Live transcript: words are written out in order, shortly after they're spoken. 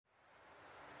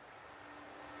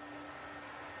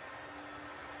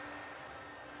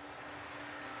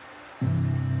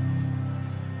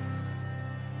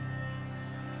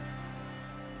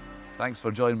Thanks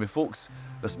for joining me, folks.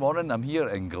 This morning I'm here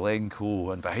in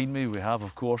Glencoe, and behind me we have,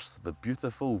 of course, the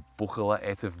beautiful Buachaille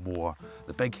Etive Mor,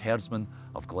 the big herdsman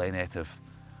of Glen Etive.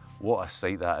 What a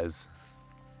sight that is.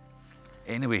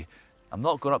 Anyway, I'm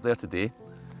not going up there today.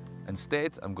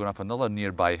 Instead, I'm going up another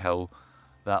nearby hill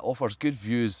that offers good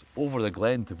views over the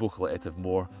glen to Buachaille Etive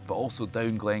Mor, but also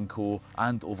down Glencoe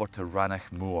and over to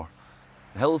Rannoch moor.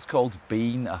 The hill is called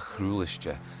Beinn,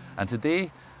 and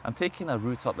today I'm taking a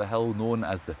route up the hill known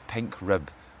as the Pink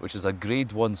Rib, which is a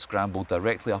grade 1 scramble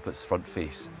directly up its front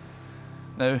face.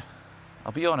 Now,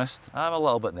 I'll be honest, I'm a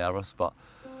little bit nervous, but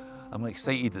I'm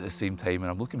excited at the same time, and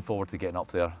I'm looking forward to getting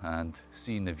up there and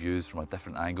seeing the views from a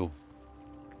different angle.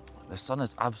 The sun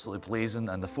is absolutely blazing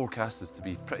and the forecast is to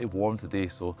be pretty warm today,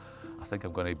 so I think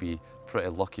I'm going to be pretty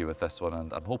lucky with this one,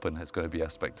 and I'm hoping it's going to be a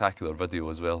spectacular video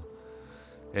as well.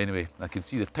 Anyway, I can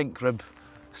see the Pink Rib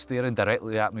staring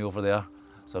directly at me over there,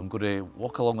 so I'm going to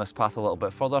walk along this path a little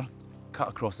bit further, cut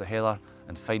across the heather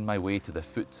and find my way to the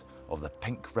foot of the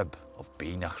Pink Rib of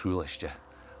Beinn.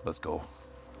 Let's go.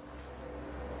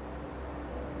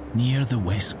 Near the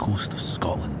west coast of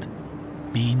Scotland,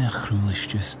 Beinn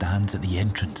stands at the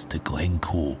entrance to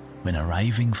Glencoe when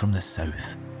arriving from the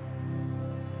south.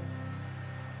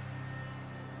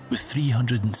 With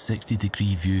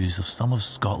 360-degree views of some of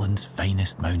Scotland's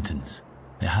finest mountains,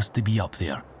 it has to be up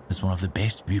there as one of the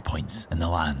best viewpoints in the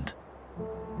land.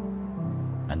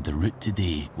 And the route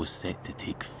today was set to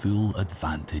take full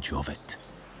advantage of it.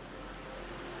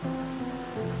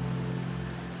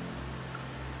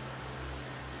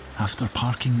 After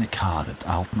parking the car at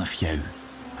Altnafiau,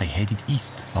 I headed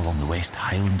east along the West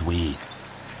Highland Way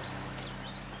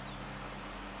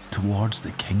towards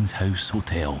the King's House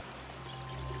Hotel.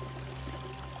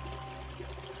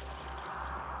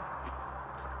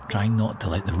 Trying not to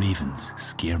let the ravens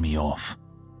scare me off.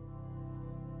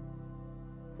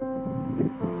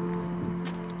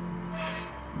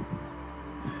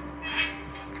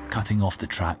 Cutting off the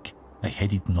track, I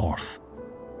headed north,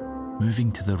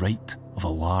 moving to the right of a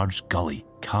large gully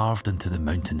carved into the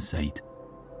mountainside.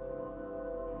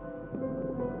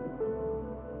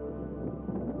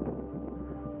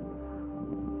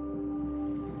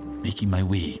 Making my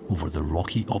way over the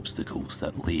rocky obstacles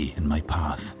that lay in my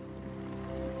path.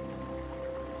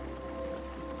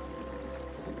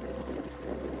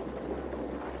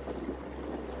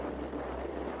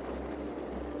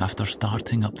 After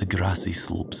starting up the grassy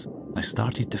slopes, I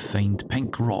started to find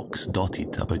pink rocks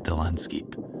dotted about the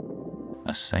landscape,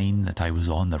 a sign that I was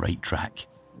on the right track.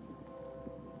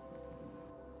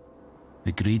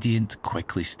 The gradient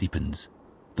quickly steepens,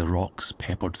 the rocks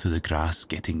peppered through the grass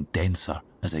getting denser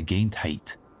as I gained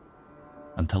height,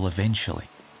 until eventually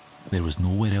there was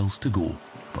nowhere else to go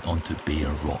but onto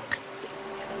bare rock.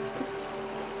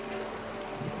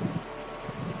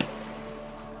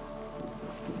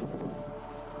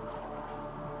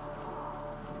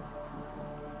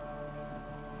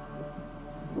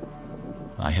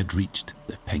 I had reached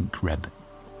the Pink Rib.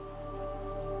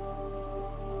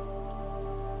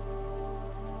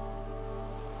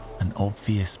 An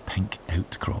obvious pink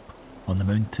outcrop on the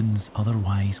mountain's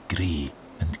otherwise grey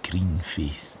and green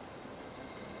face.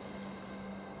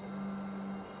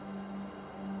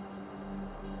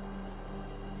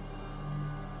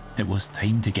 It was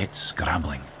time to get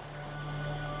scrambling.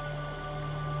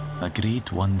 A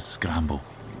grade 1 scramble,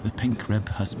 the Pink Rib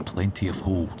has plenty of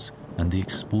holds and the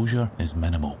exposure is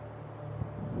minimal.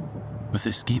 With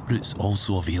escape routes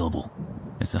also available,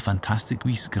 it's a fantastic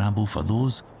wee scramble for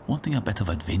those wanting a bit of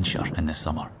adventure in the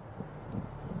summer.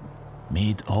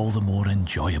 Made all the more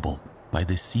enjoyable by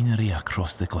the scenery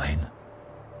across the glen.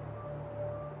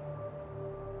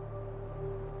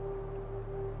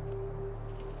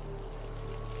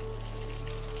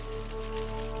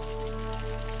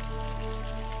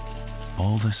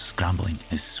 All this scrambling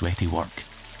is sweaty work.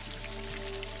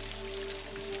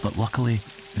 But luckily,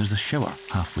 there's a shower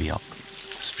halfway up,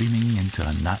 streaming into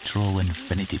a natural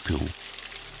infinity pool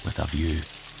with a view.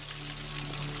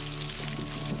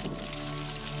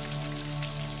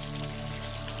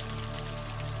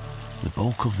 The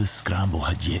bulk of the scramble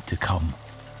had yet to come.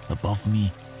 Above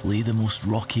me lay the most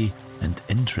rocky and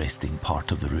interesting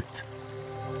part of the route.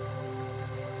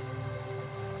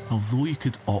 Although you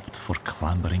could opt for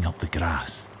clambering up the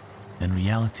grass, in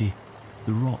reality,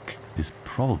 the rock is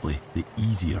probably the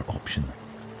easier option.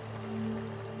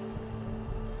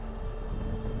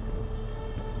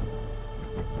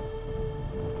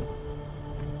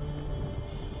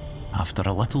 After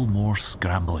a little more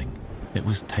scrambling, it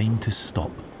was time to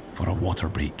stop for a water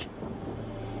break.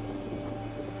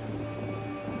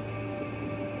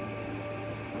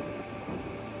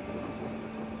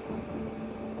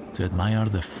 to admire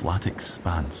the flat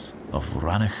expanse of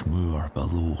Rannoch moor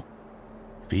below,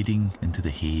 fading into the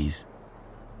haze.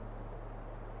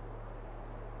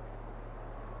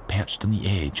 Perched on the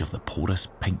edge of the porous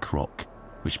pink rock,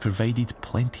 which provided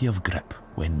plenty of grip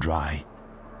when dry.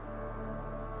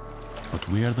 But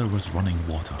where there was running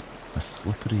water, a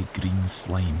slippery green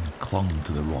slime clung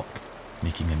to the rock,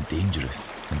 making him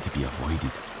dangerous and to be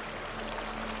avoided.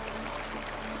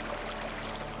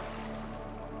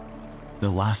 The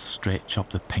last stretch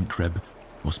up the pink rib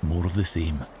was more of the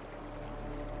same.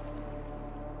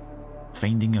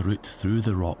 Finding a route through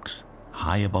the rocks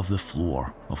high above the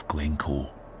floor of Glencoe.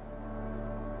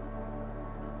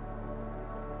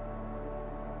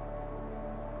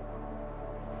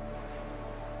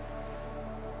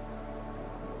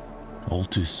 All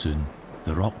too soon,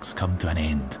 the rocks come to an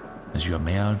end as you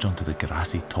emerge onto the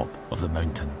grassy top of the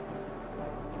mountain.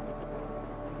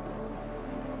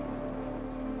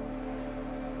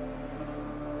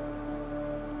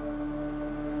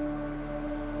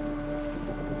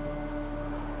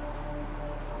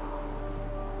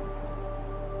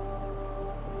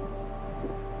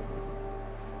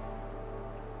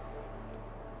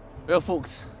 Well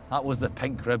folks, that was the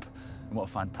pink rib, and what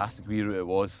a fantastic wee route it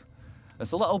was.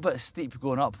 It's a little bit steep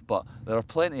going up, but there are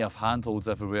plenty of handholds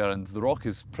everywhere and the rock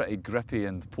is pretty grippy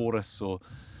and porous, so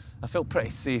I felt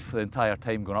pretty safe the entire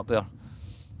time going up there.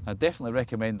 I definitely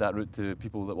recommend that route to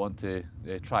people that want to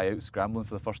try out scrambling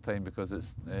for the first time, because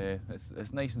it's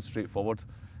nice and straightforward,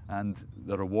 and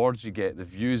the rewards you get, the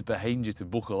views behind you to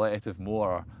Buachaille Etive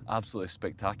Mor are absolutely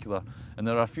spectacular, and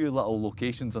there are a few little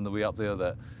locations on the way up there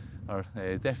that are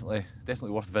definitely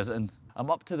worth visiting. I'm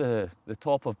up to the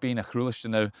top of Beinn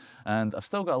now, and I've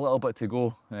still got a little bit to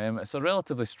go. It's a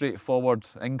relatively straightforward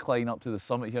incline up to the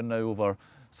summit here now over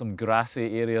some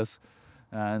grassy areas,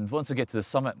 and once I get to the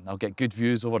summit I'll get good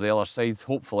views over the other side,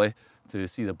 hopefully to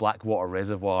see the Blackwater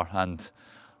Reservoir and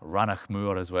Rannoch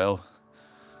moor as well.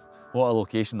 What a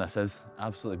location this is,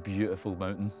 absolutely beautiful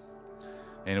mountain.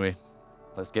 Anyway,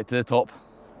 let's get to the top.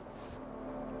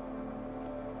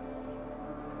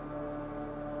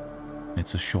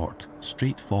 It's a short,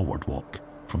 straightforward walk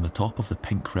from the top of the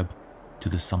pink rib to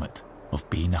the summit of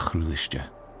Beinn.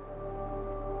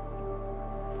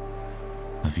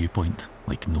 A viewpoint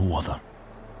like no other.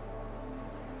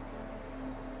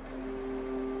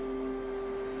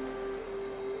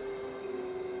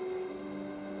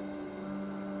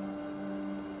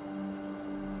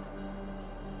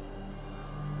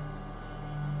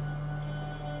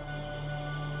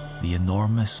 The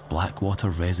enormous Blackwater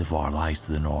Reservoir lies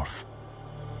to the north.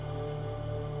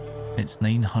 Its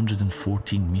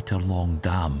 914-metre long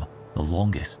dam, the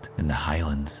longest in the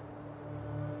Highlands.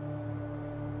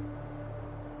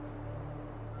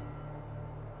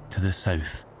 To the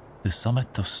south, the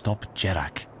summit of Stop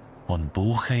Gerach on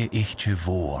Buachaille Etive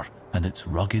Mor and its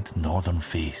rugged northern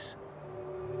face.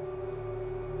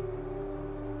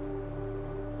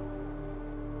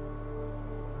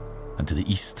 And to the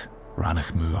east,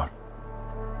 Rannoch moor.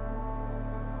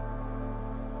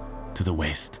 To the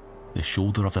west, the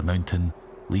shoulder of the mountain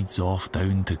leads off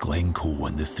down to Glencoe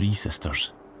and the Three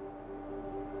Sisters.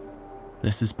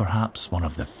 This is perhaps one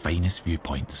of the finest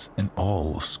viewpoints in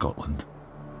all of Scotland.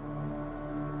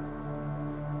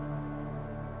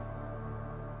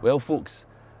 Well folks,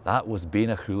 that was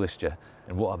Beinn,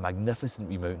 and what a magnificent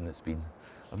wee mountain it's been.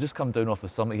 I've just come down off the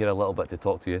summit here a little bit to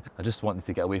talk to you. I just wanted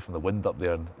to get away from the wind up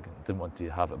there and didn't want to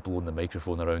have it blowing the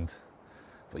microphone around.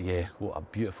 But yeah, what a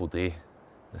beautiful day.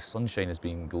 The sunshine has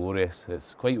been glorious.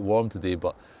 It's quite warm today,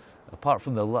 but apart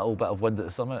from the little bit of wind at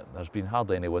the summit, there's been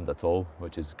hardly any wind at all,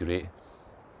 which is great.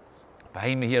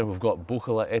 Behind me here we've got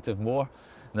Buachaille Etive Mor.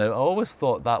 Now I always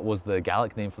thought that was the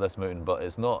Gaelic name for this mountain, but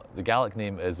it's not. The Gaelic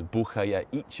name is Buachaille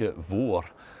Etive Mor,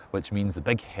 which means the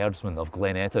big herdsman of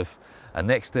Glen Etive. And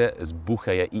next to it is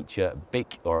Buachaille Etive Beinn,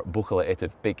 or Buachaille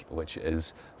Etive Beinn, which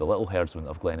is the little herdsman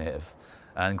of Glen Etive.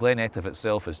 And Glen Etive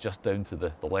itself is just down to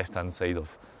the left-hand side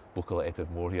of Buachaille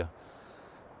Etive Mor here.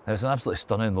 Now, it's an absolutely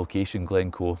stunning location,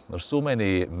 Glencoe. There's so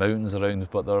many mountains around,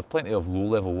 but there are plenty of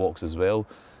low-level walks as well.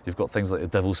 You've got things like the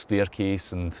Devil's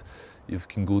Staircase, and you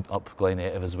can go up Glen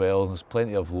Etive as well. There's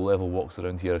plenty of low-level walks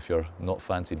around here if you're not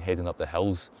fancying heading up the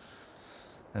hills.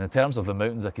 And in terms of the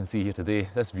mountains I can see here today,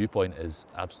 this viewpoint is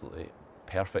absolutely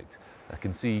perfect. I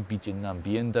can see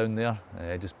Beinn down there,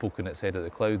 just poking its head at the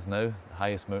clouds now, the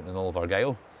highest mountain in all of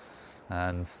Argyll,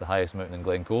 and the highest mountain in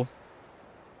Glencoe.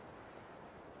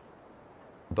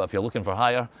 But if you're looking for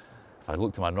higher, if I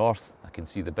look to my north, I can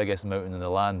see the biggest mountain in the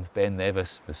land, Ben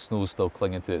Nevis, with snow still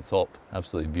clinging to the top.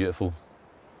 Absolutely beautiful.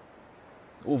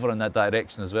 over in that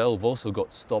direction as well, we've also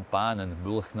got Stop Beinn and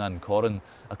Buachaille,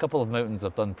 a couple of mountains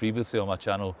I've done previously on my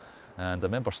channel, and I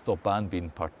remember Stop Beinn being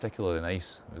particularly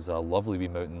nice. It was a lovely wee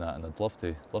mountain that, and I'd love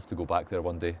to go back there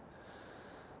one day.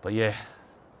 But yeah,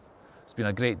 it's been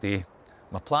a great day.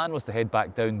 My plan was to head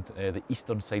back down the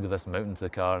eastern side of this mountain to the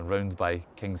car and round by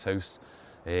King's House.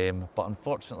 But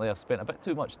unfortunately I've spent a bit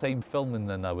too much time filming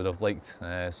than I would have liked,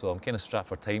 so I'm kind of strapped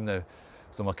for time now.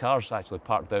 So my car's actually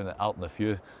parked down at Alton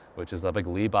Few, which is a big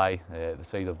lay-by at the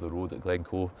side of the road at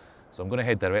Glencoe. So I'm going to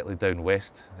head directly down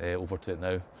west over to it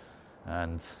now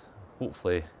and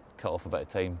hopefully cut off a bit of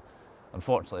time.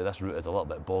 Unfortunately this route is a little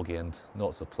bit boggy and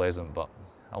not so pleasant, but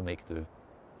I'll make do.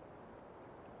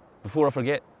 Before I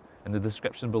forget, in the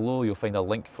description below you'll find a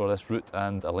link for this route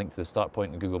and a link to the start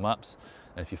point in Google Maps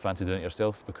if you fancy doing it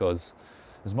yourself, because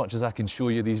as much as I can show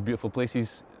you these beautiful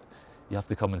places, you have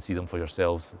to come and see them for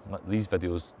yourselves. These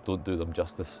videos don't do them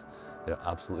justice. They're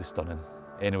absolutely stunning.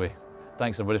 Anyway,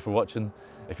 thanks everybody for watching.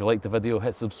 If you liked the video,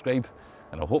 hit subscribe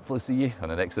and I'll hopefully see you on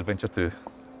the next adventure too.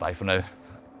 Bye for now.